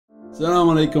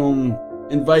Assalamu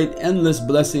alaikum. Invite endless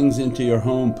blessings into your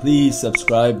home. Please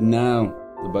subscribe now,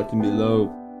 the button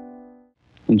below.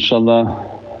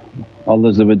 Inshallah,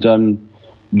 Allah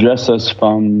dress us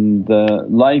from the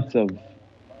light of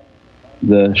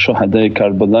the Shuhada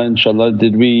Karbala. Inshallah,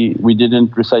 we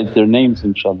didn't recite their names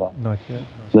inshallah. Not yet.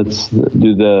 Let's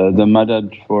do the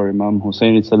madad for Imam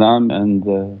Hussain and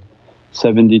the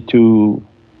 72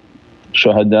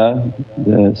 Shuhada,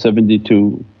 the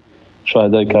 72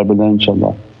 Shuhada Karbala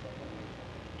inshallah.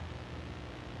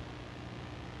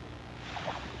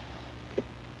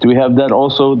 Do we have that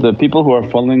also? The people who are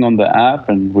following on the app,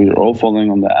 and we're all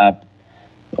following on the app,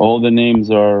 all the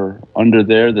names are under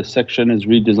there. The section is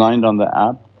redesigned on the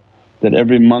app that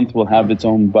every month will have its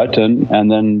own button,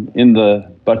 and then in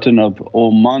the button of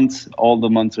all the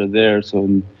months are there. So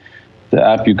in the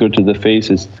app you go to the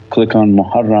faces, click on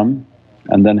Muharram,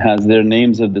 and then has their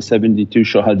names of the 72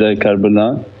 Shuhada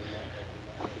Karbala.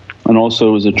 And also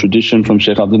it was a tradition from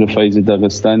Shaykh Abdul Faiz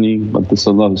Dagestani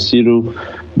Qaddasallahu Siru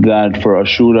that for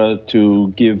Ashura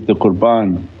to give the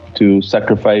qurban, to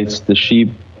sacrifice the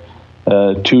sheep,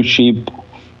 2 sheep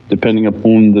depending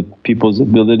upon the people's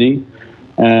ability,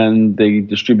 and they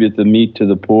distribute the meat to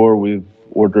the poor. We've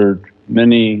ordered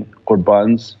many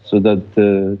qurbans so that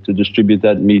to distribute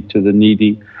that meat to the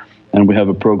needy. And we have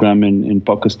a program in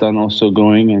Pakistan also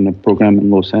going, and a program in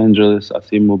Los Angeles.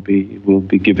 Asim will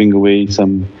be giving away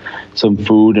some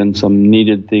food and some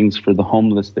needed things for the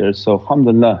homeless there. So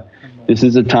alhamdulillah, this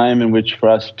is a time in which for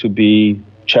us to be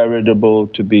charitable,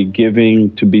 to be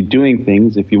giving, to be doing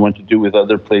things if you want to do with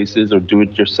other places or do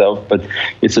it yourself. But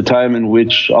it's a time in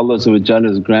which Allah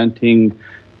is granting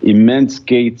immense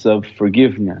gates of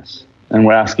forgiveness, and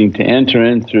we're asking to enter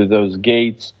in through those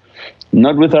gates,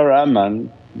 not with our amal.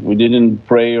 We didn't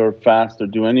pray or fast or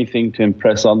do anything to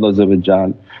impress Allah,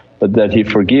 but that He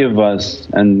forgive us,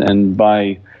 and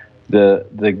by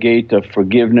the gate of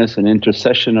forgiveness and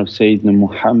intercession of Sayyidina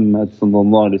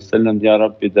Muhammad Ya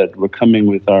Rabbi, that we're coming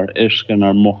with our ishq and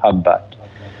our muhabbat,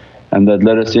 and that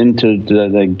let us enter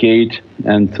the gate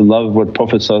and to love what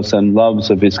Prophet loves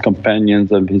of his companions,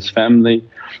 of his family,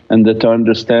 and that to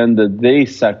understand that they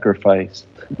sacrificed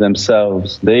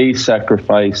themselves, they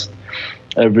sacrificed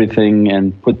everything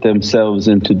and put themselves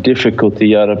into difficulty.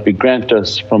 Ya Rabbi, grant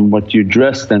us from what you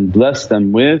dressed and blessed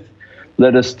them with,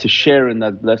 let us to share in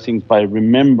that blessings by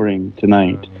remembering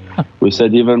tonight. We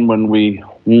said even when we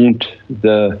want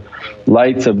the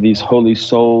lights of these holy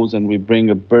souls and we bring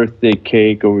a birthday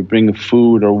cake, or we bring a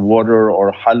food or water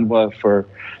or halwa for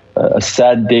a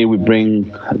sad day, we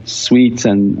bring sweets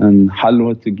and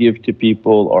halwa to give to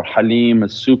people, or halim, a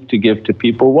soup to give to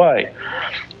people. Why?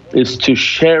 Is to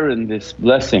share in this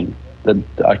blessing that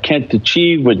I can't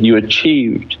achieve what you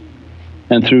achieved,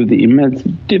 and through the immense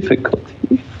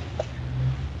difficulty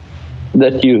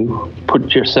that you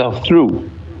put yourself through.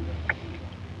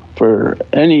 For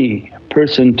any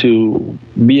person to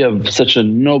be of such a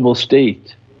noble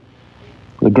state,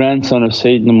 the grandson of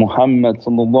Sayyidina Muhammad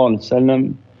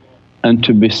and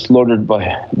to be slaughtered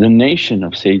by the nation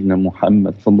of Sayyidina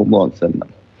Muhammad,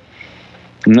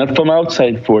 not from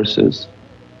outside forces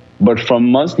but from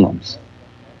Muslims,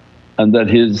 and that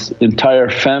his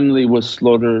entire family was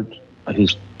slaughtered,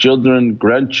 his children,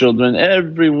 grandchildren,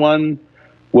 everyone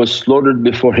was slaughtered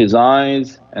before his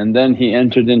eyes. And then he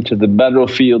entered into the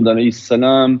battlefield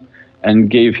and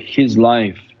gave his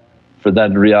life for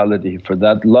that reality, for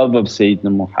that love of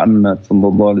Sayyidina Muhammad.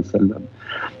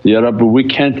 Ya Rabbi, we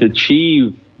can't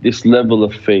achieve this level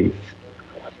of faith.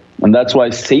 And that's why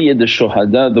Sayyid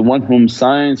al-Shuhada, the one whom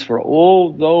signs for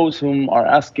all those whom are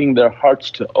asking their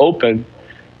hearts to open,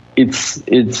 its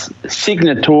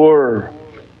signature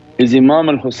is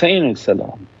Imam Hussain,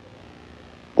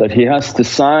 that he has to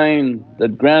sign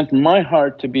that, grant my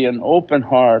heart to be an open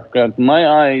heart, grant my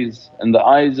eyes and the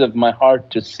eyes of my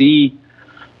heart to see.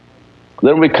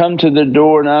 Then we come to the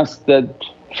door and ask that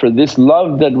for this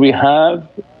love that we have,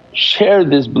 share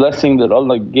this blessing that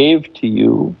Allah gave to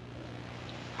you,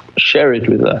 share it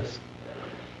with us.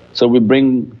 So we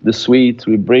bring the sweets,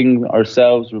 we bring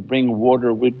ourselves, we bring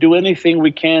water, we do anything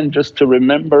we can just to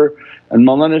remember. And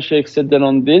Mawlana Shaykh said that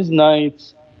on these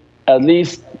nights at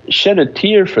least shed a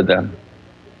tear for them.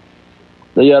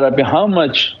 That, Ya Rabbi, how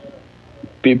much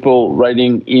people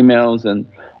writing emails and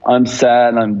I'm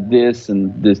sad, I'm this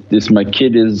and this, my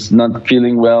kid is not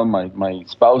feeling well, my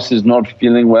spouse is not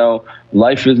feeling well,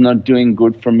 life is not doing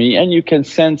good for me. And you can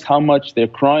sense how much they're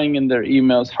crying in their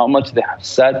emails, how much they have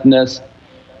sadness.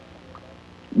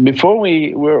 Before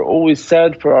we're always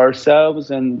sad for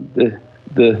ourselves and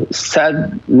the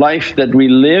sad life that we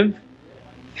live,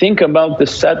 think about the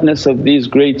sadness of these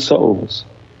great souls.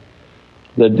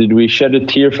 That did we shed a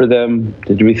tear for them?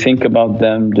 Did we think about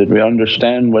them? Did we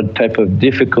understand what type of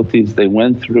difficulties they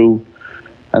went through?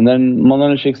 And then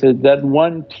Mawlana Shaykh said, that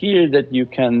one tear that you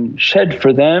can shed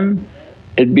for them,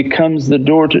 it becomes the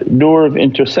door of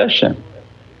intercession.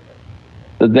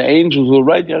 That the angels will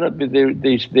write, Ya Rabbi,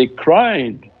 they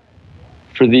cried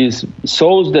for these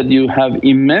souls that you have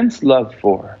immense love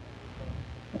for,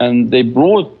 and they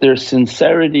brought their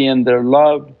sincerity and their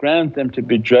love. Grant them to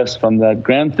be dressed from that,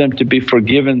 grant them to be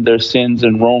forgiven their sins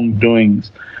and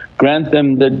wrongdoings. Grant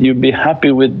them that you be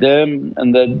happy with them,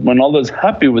 and that when Allah is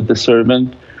happy with the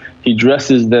servant He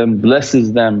dresses them,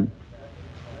 blesses them.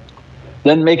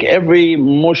 Then make every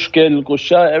mushkil,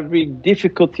 kusha, every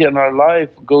difficulty in our life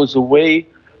goes away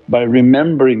by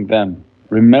remembering them,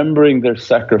 remembering their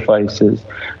sacrifices.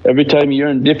 Every time you're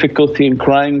in difficulty and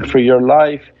crying for your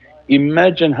life,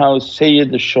 imagine how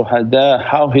Sayyid al-Shuhada,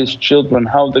 how his children,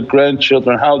 how the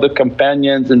grandchildren, how the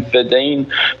companions and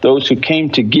fadain, those who came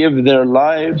to give their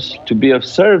lives to be of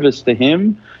service to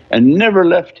him and never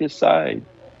left his side.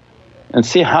 And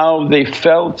see how they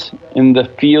felt in the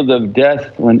field of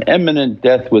death when imminent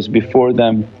death was before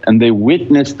them, and they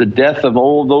witnessed the death of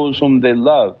all those whom they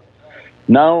love.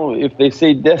 Now if they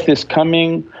say death is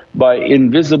coming by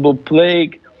invisible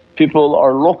plague, people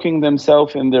are locking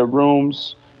themselves in their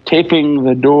rooms, taping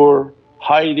the door,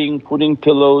 hiding, putting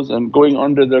pillows and going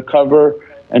under their cover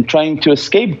and trying to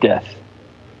escape death.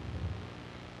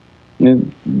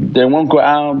 They won't go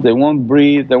out, they won't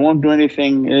breathe, they won't do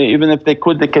anything. Even if they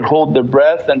could hold their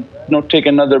breath and not take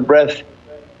another breath.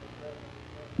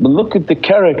 But look at the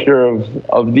character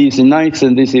of these nights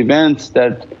and these events,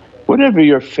 that whatever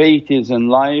your fate is in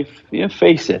life, you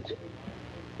face it.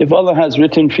 If Allah has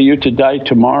written for you to die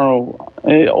tomorrow,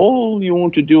 all you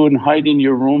want to do and hide in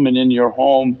your room and in your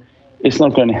home, it's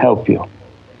not going to help you.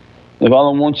 If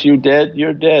Allah wants you dead,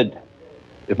 you're dead.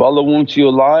 If Allah wants you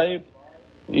alive,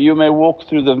 you may walk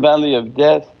through the valley of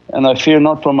death, and I fear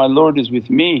not, for my Lord is with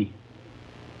me.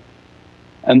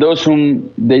 And those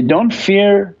whom they don't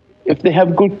fear, if they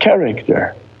have good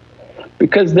character,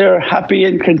 because they're happy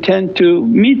and content to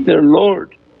meet their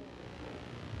Lord.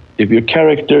 If your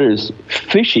character is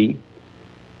fishy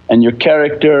and your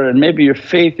character and maybe your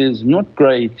faith is not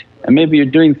great, and maybe you're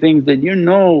doing things that you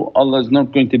know Allah is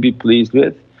not going to be pleased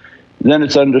with, then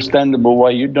it's understandable why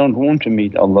you don't want to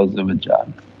meet Allah.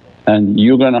 And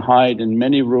you're going to hide in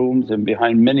many rooms and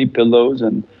behind many pillows,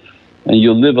 and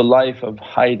you'll live a life of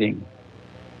hiding.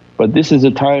 But this is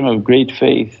a time of great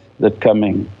faith that's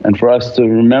coming, and for us to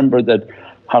remember that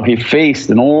how he faced,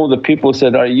 and all the people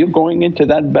said, are you going into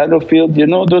that battlefield? You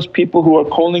know those people who are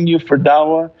calling you for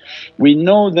dawah, we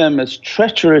know them as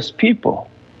treacherous people.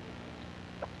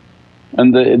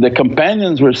 And the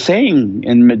companions were saying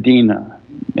in Medina,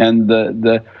 and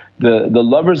the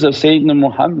lovers of Sayyidina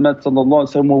Muhammad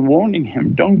were warning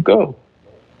him, don't go.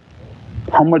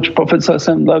 How much Prophet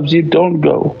loves you, don't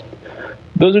go.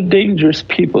 Those are dangerous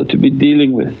people to be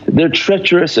dealing with, they're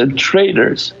treacherous and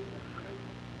traitors.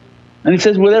 And he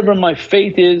says, whatever my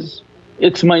fate is,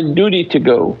 it's my duty to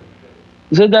go.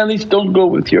 He said, at least don't go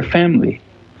with your family,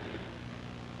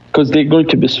 because they're going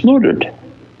to be slaughtered.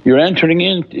 You're entering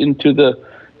into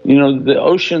the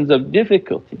oceans of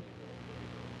difficulty.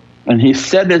 And he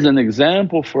said as an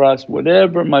example for us,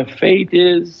 whatever my fate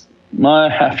is, I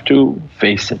have to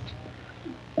face it.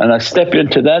 And I step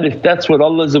into that. If that's what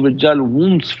Allah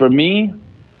wants for me,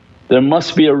 there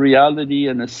must be a reality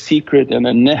and a secret and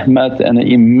a ni'mat and an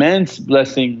immense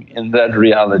blessing in that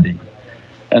reality.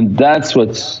 And that's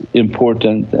what's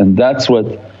important, and that's what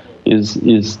is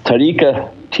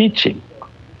tariqah teaching.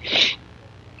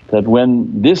 That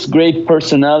when this great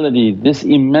personality, this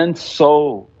immense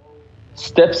soul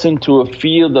steps into a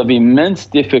field of immense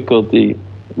difficulty,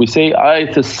 we say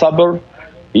ayat as-sabr,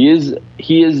 he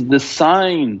is the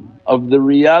sign of the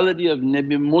reality of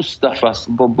Nabi Mustafa.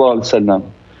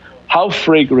 How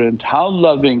fragrant, how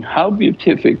loving, how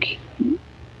beatific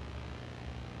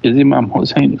is Imam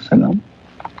Hussain.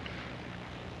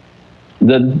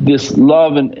 That this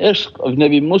love and ishq of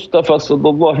Nabi Mustafa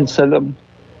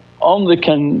only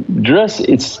can dress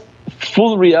its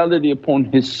full reality upon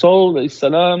his soul by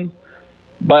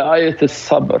ayat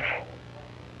as-sabr.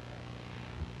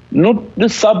 Not the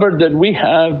sabr that we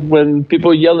have when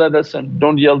people yell at us and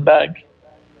don't yell back,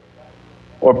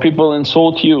 or people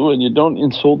insult you and you don't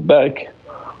insult back.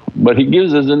 But he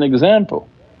gives us an example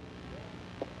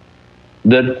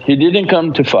that he didn't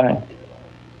come to fight,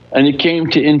 and he came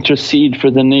to intercede for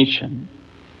the nation.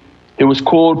 He was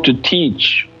called to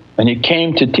teach, and he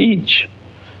came to teach,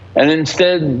 and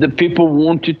instead the people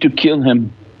wanted to kill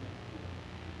him.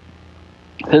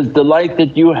 His delight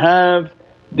that you have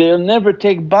they'll never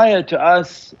take bayat to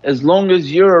us as long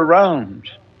as you're around,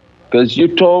 because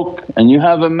you talk and you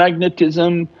have a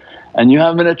magnetism and you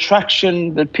have an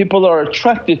attraction that people are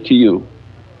attracted to you,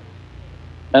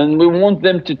 and we want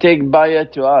them to take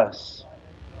bayat to us.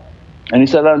 And he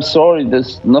said, I'm sorry,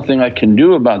 there's nothing I can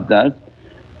do about that.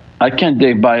 I can't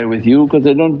take bayat with you because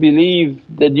I don't believe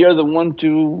that you're the one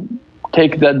to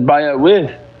take that bayat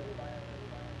with.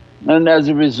 And as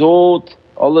a result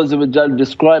Allah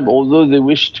described, although they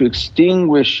wish to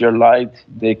extinguish your light,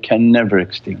 they can never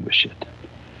extinguish it.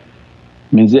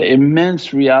 Means the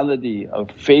immense reality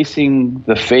of facing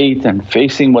the fate and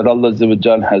facing what Allah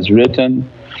has written,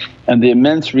 and the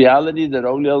immense reality that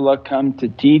awliyaullah come to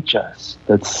teach us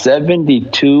that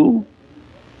 72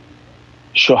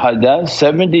 shuhada,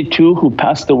 72 who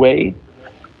passed away,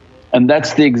 and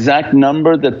that's the exact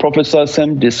number that Prophet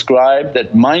described,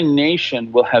 that my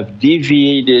nation will have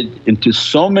deviated into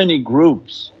so many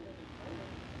groups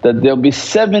that there'll be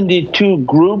 72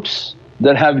 groups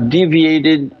that have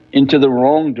deviated into the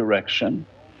wrong direction,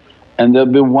 and there'll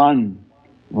be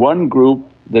one group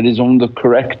that is on the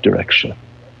correct direction.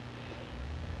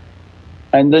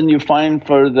 And then you find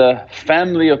for the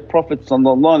family of Prophet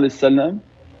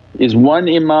is one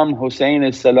Imam Hussain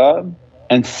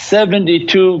and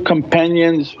 72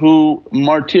 companions who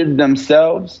martyred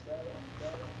themselves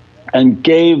and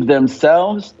gave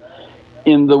themselves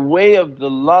in the way of the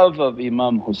love of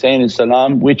Imam Hussain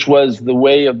which was the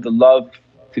way of the love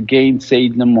to gain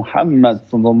Sayyidina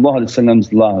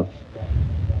Muhammad's love,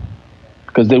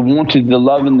 because they wanted the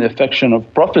love and the affection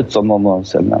of Prophet.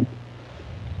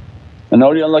 And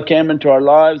awliyaullah came into our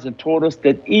lives and taught us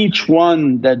that each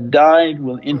one that died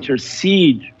will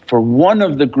intercede for one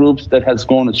of the groups that has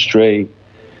gone astray,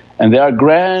 and they are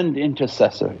grand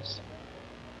intercessors.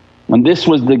 And this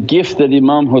was the gift that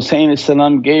Imam Hussain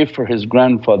gave for his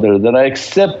grandfather, that I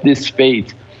accept this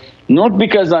fate not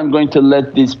because I'm going to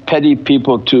let these petty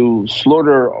people to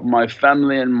slaughter my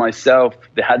family and myself.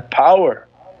 They had power.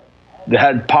 They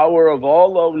had power of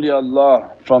all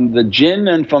awliyaullah from the jinn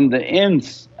and from the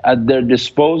ins at their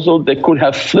disposal. They could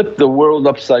have flipped the world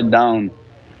upside down.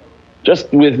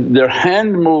 Just with their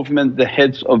hand movement the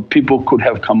heads of people could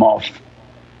have come off.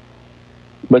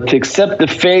 But to accept the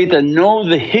fate and know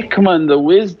the hikmah and the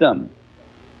wisdom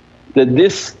that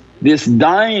this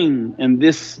dying and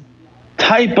this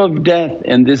type of death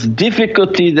and this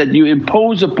difficulty that you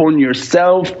impose upon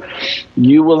yourself,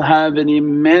 you will have an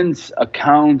immense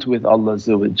account with Allah,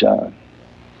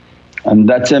 and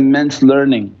that's immense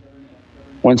learning.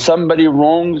 When somebody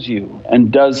wrongs you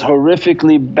and does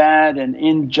horrifically bad and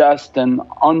unjust and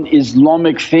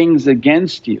un-Islamic things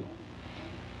against you,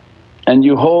 and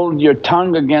you hold your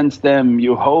tongue against them,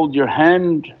 you hold your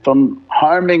hand from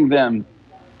harming them,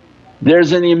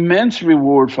 there's an immense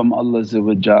reward from Allah.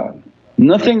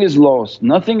 Nothing is lost,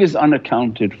 nothing is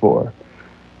unaccounted for.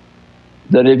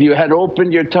 That if you had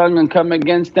opened your tongue and come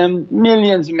against them,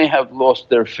 millions may have lost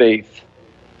their faith.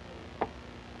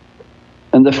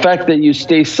 And the fact that you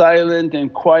stay silent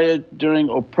and quiet during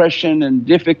oppression and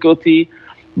difficulty,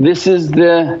 this is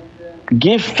the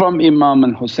gift from Imam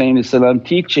and Hussain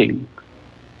teaching,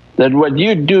 that what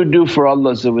you do for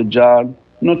Allah,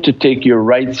 not to take your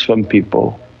rights from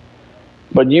people,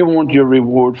 but you want your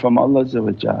reward from Allah.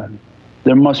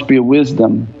 There must be a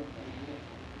wisdom,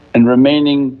 and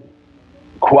remaining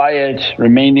quiet,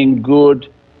 remaining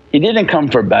good. He didn't come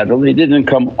for battle, he didn't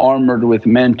come armoured with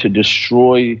men to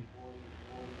destroy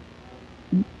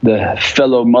the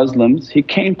fellow Muslims, he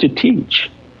came to teach.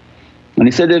 And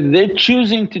he said, if they're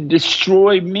choosing to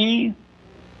destroy me,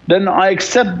 then I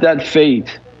accept that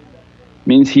fate.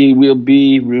 Means he will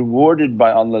be rewarded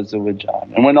by Allah.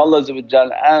 And when Allah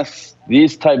asks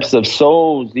these types of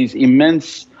souls, these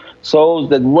immense souls,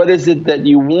 that what is it that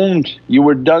you want? You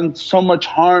were done so much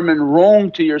harm and wrong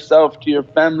to yourself, to your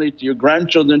family, to your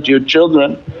grandchildren, to your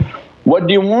children. What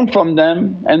do you want from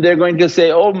them? And they're going to say,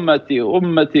 ummati,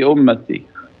 ummati, ummati.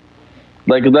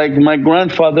 Like my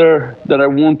grandfather, that I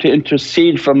want to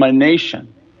intercede for my nation.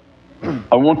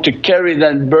 I want to carry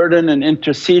that burden and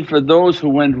intercede for those who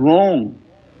went wrong.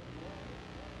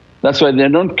 That's why they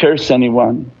don't curse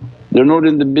anyone. They're not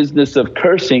in the business of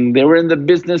cursing, they were in the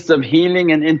business of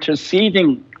healing and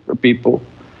interceding for people.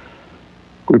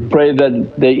 We pray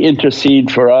that they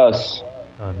intercede for us.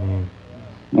 Ameen.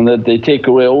 And that they take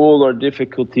away all our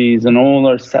difficulties and all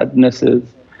our sadnesses,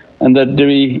 and that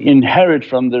we inherit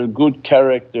from their good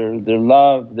character, their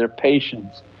love, their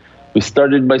patience. We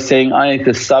started by saying ayat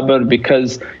as-sabr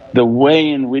because the way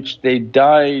in which they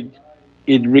died,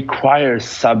 it requires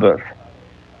sabr.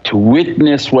 To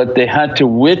witness what they had to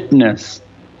witness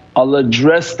Allah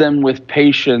dressed them with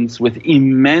patience, with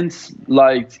immense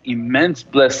lights, immense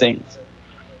blessings.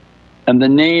 And the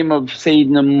name of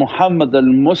Sayyidina Muhammad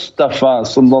al-Mustafa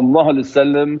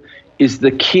is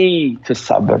the key to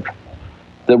sabr.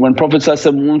 That when Prophet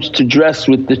wants to dress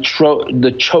with the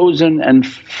chosen and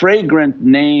fragrant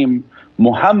name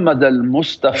Muhammad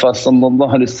al-Mustafa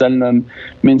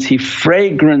means he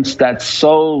fragranced that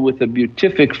soul with a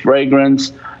beatific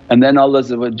fragrance, and then Allah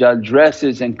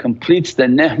dresses and completes the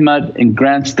ni'mat and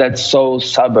grants that soul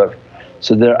sabr.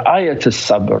 So they're ayat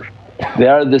as-sabr. They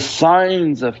are the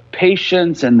signs of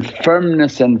patience and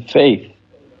firmness and faith.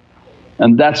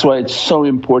 And that's why it's so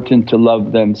important to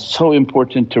love them, so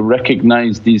important to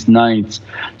recognize these nights,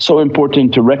 so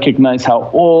important to recognize how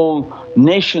all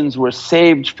nations were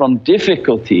saved from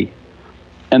difficulty.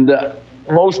 And the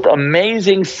most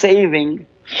amazing saving,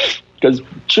 because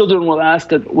children will ask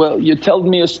that, well, you told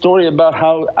me a story about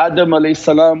how Adam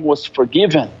was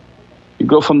forgiven. You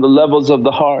go from the levels of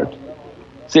the heart.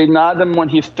 Sayyidina Adam, when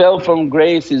he fell from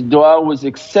grace, his du'a was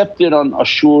accepted on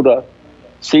Ashura.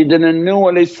 Sayyidina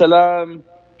Nuh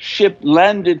ship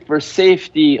landed for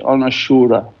safety on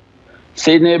Ashura.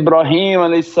 Sayyidina Ibrahim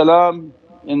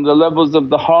in the levels of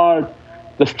the heart,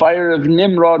 the fire of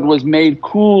Nimrod was made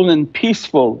cool and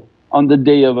peaceful on the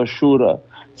day of Ashura.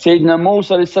 Sayyidina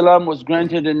Musa was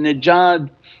granted a najat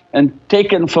and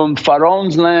taken from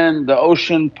Pharaoh's land, the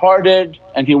ocean parted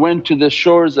and he went to the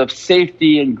shores of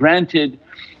safety and granted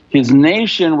his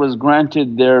nation was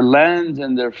granted their lands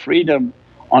and their freedom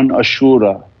on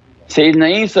Ashura.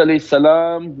 Sayyidina Isa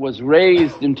was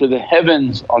raised into the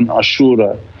heavens on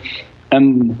Ashura,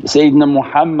 and Sayyidina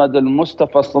Muhammad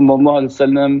al-Mustafa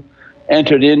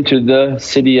entered into the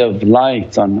city of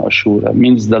lights on Ashura.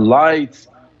 Means the lights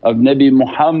of Nabi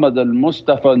Muhammad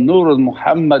al-Mustafa Nur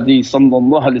al-Muhammadi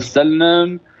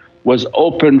was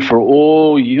open for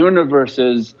all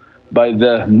universes by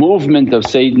the movement of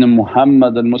Sayyidina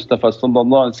Muhammad al-Mustafa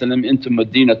into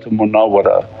Madinatul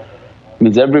Munawwara.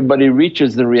 Means everybody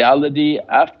reaches the reality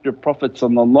after Prophet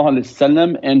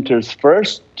enters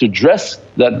first to dress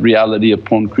that reality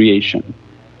upon creation.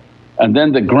 And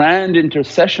then the grand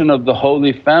intercession of the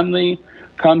Holy Family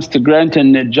comes to grant a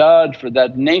najat for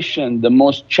that nation, the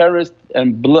most cherished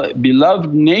and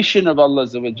beloved nation of Allah,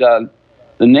 the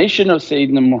nation of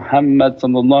Sayyidina Muhammad.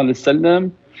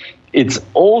 Its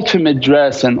ultimate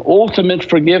dress and ultimate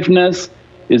forgiveness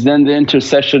is then the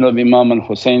intercession of Imam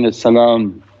Hussain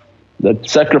that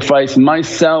sacrifice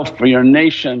myself for your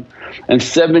nation, and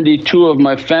 72 of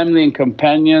my family and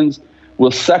companions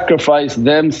will sacrifice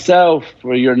themselves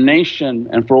for your nation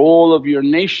and for all of your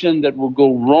nation that will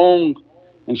go wrong.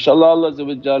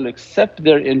 InshaAllah Allah accept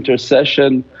their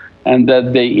intercession and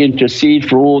that they intercede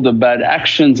for all the bad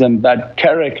actions and bad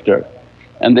character,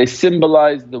 and they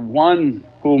symbolize the one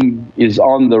whom is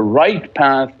on the right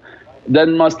path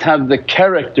then must have the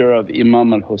character of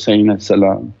Imam al-Hussain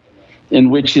in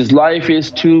which his life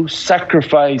is to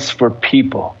sacrifice for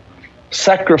people,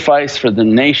 sacrifice for the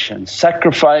nation,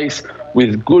 sacrifice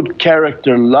with good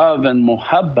character, love and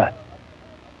muhabbat.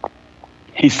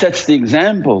 He sets the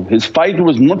example. His fight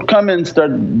was not come and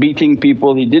start beating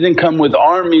people, he didn't come with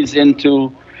armies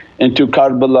into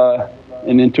Karbala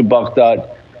and into Baghdad.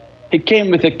 He came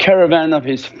with a caravan of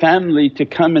his family to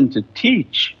come and to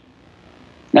teach.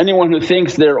 Anyone who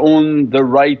thinks they're on the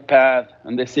right path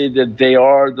and they say that they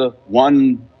are the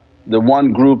one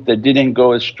group that didn't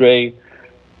go astray,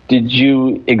 did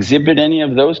you exhibit any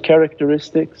of those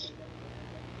characteristics?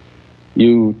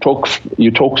 You talk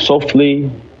softly,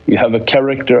 you have a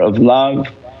character of love,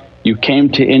 you came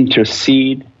to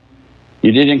intercede,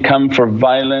 you didn't come for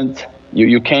violence,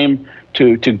 you came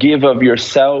to give of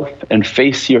yourself and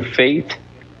face your fate,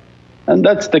 and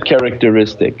that's the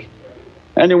characteristic.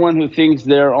 Anyone who thinks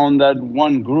they're on that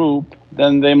one group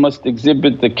then they must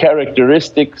exhibit the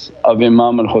characteristics of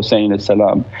Imam al-Hussain.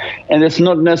 And it's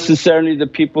not necessarily the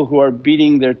people who are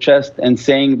beating their chest and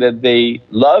saying that they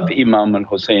love Imam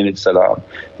al-Hussain.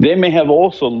 They may have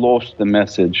also lost the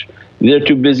message, they're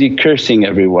too busy cursing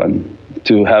everyone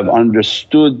to have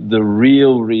understood the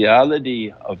real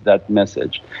reality of that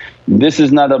message. This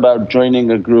is not about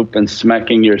joining a group and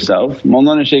smacking yourself.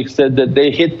 Mawlana Shaykh said that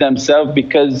they hit themselves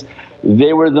because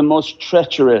they were the most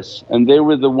treacherous and they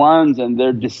were the ones and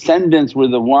their descendants were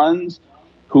the ones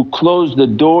who closed the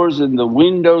doors and the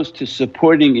windows to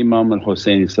supporting Imam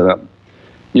al-Hussain.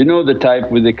 You know the type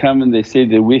where they come and they say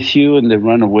they're with you and they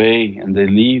run away and they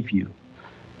leave you.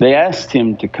 They asked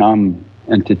him to come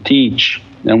and to teach,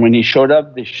 and when he showed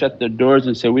up they shut their doors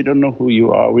and said, "We don't know who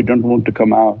you are, we don't want to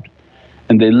come out."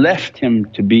 And they left him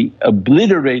to be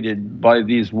obliterated by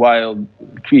these wild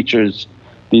creatures,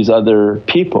 these other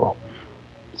people.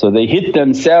 So they hit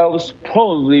themselves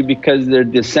probably because they're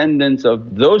descendants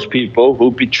of those people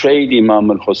who betrayed Imam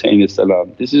Hussain.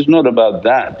 This is not about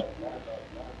that.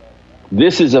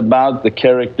 This is about the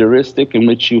characteristic in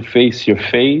which you face your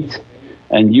fate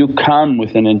and you come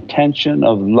with an intention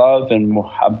of love and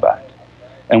muhabbat.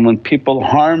 And when people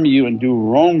harm you and do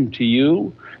wrong to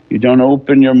you, you don't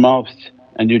open your mouth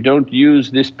and you don't use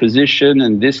this position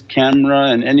and this camera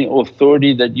and any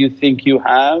authority that you think you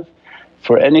have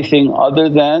for anything other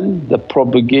than the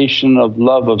propagation of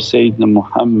love of Sayyidina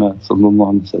Muhammad.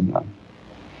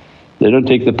 They don't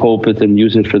take the pulpit and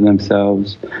use it for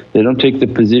themselves, they don't take the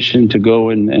position to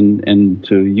go and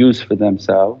to use for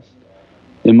themselves.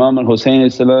 Imam Hussain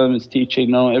is teaching,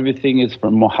 no, everything is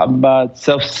for muhabbat,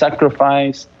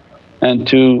 self-sacrifice, and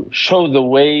to show the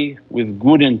way with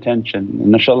good intention.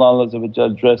 And inshaAllah Allah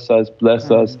dress us,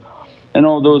 bless us, and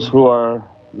all those who are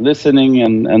listening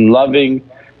and loving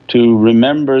to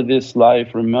remember this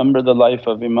life, remember the life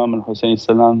of Imam Hussain.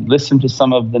 Listen to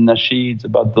some of the nasheeds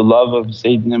about the love of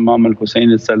Sayyidina Imam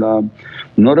Hussain,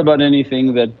 not about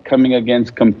anything that coming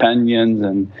against companions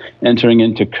and entering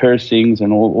into cursings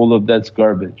and all of that's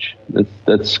garbage,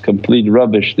 that's complete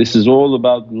rubbish. This is all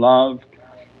about love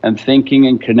and thinking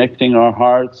and connecting our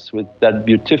hearts with that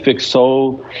beatific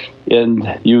soul.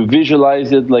 And you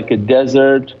visualize it like a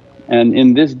desert, and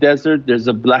in this desert there's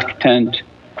a black tent,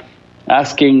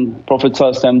 asking Prophet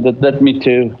that, let me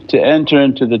to enter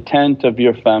into the tent of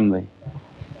your family,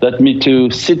 let me to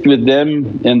sit with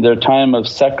them in their time of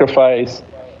sacrifice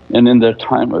and in their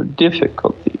time of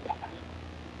difficulty.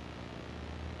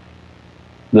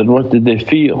 Then what did they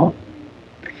feel?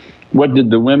 What did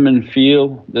the women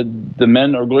feel? That the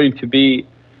men are going to be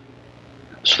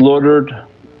slaughtered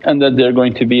and that they're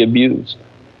going to be abused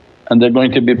and they're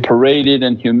going to be paraded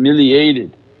and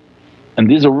humiliated. And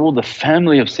these are all the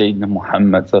family of Sayyidina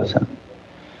Muhammad.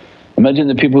 Imagine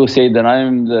the people who say that,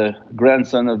 I'm the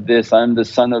grandson of this, I'm the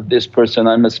son of this person,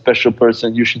 I'm a special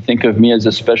person, you should think of me as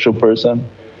a special person.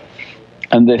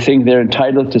 And they think they're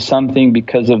entitled to something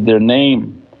because of their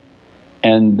name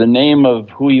and the name of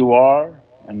who you are.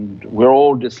 And we're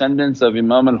all descendants of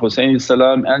Imam Hussain and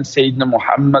Sayyidina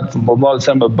Muhammad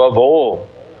above all.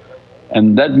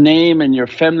 And that name and your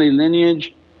family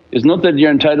lineage is not that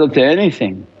you're entitled to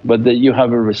anything, but that you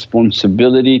have a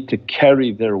responsibility to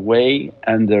carry their way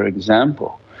and their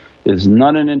example. It's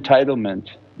not an entitlement,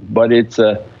 but it's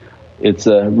a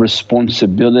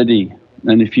responsibility.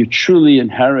 And if you truly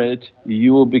inherit,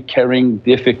 you will be carrying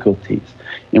difficulties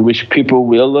in which people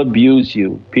will abuse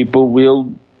you, people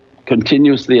will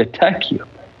continuously attack you.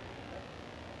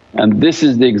 And this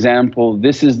is the example,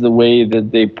 this is the way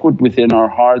that they put within our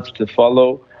hearts to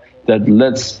follow, that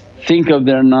let's think of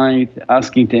their night,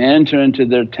 asking to enter into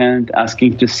their tent,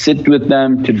 asking to sit with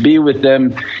them, to be with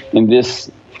them in this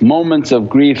moments of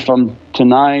grief. From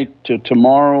tonight to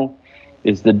tomorrow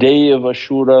is the day of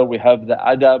Ashura. We have the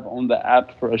adab on the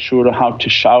app for Ashura, how to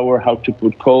shower, how to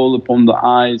put kohl upon the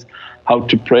eyes, how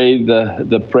to pray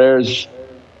the prayers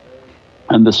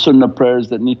and the sunnah prayers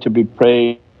that need to be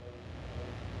prayed.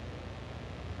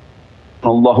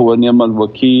 Allahu wa ni'mal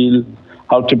wakeel,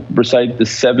 how to recite the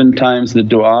 7 times the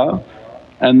du'a,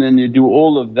 and then you do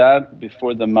all of that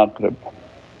before the maghrib.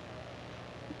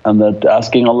 And that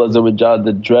asking Allah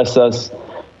to dress us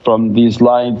from these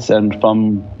lights and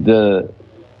from the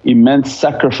immense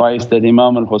sacrifice that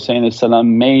Imam Hussain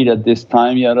made at this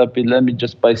time. Ya Rabbi, let me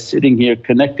just by sitting here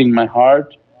connecting my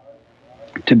heart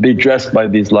to be dressed by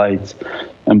these lights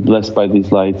and blessed by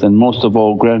these lights, and most of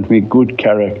all grant me good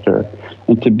character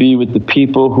and to be with the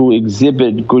people who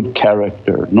exhibit good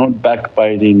character, not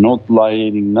backbiting, not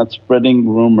lying, not spreading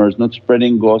rumours, not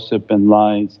spreading gossip and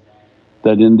lies.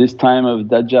 That in this time of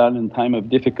Dajjal and time of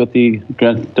difficulty,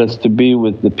 grant us to be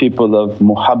with the people of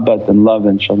muhabbat and love,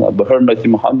 inshaAllah. Bi hurmati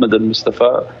Muhammad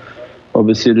al-Mustafa wa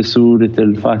bi sirri Surat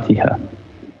al-Fatiha.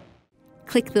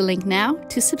 Click the link now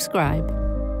to subscribe.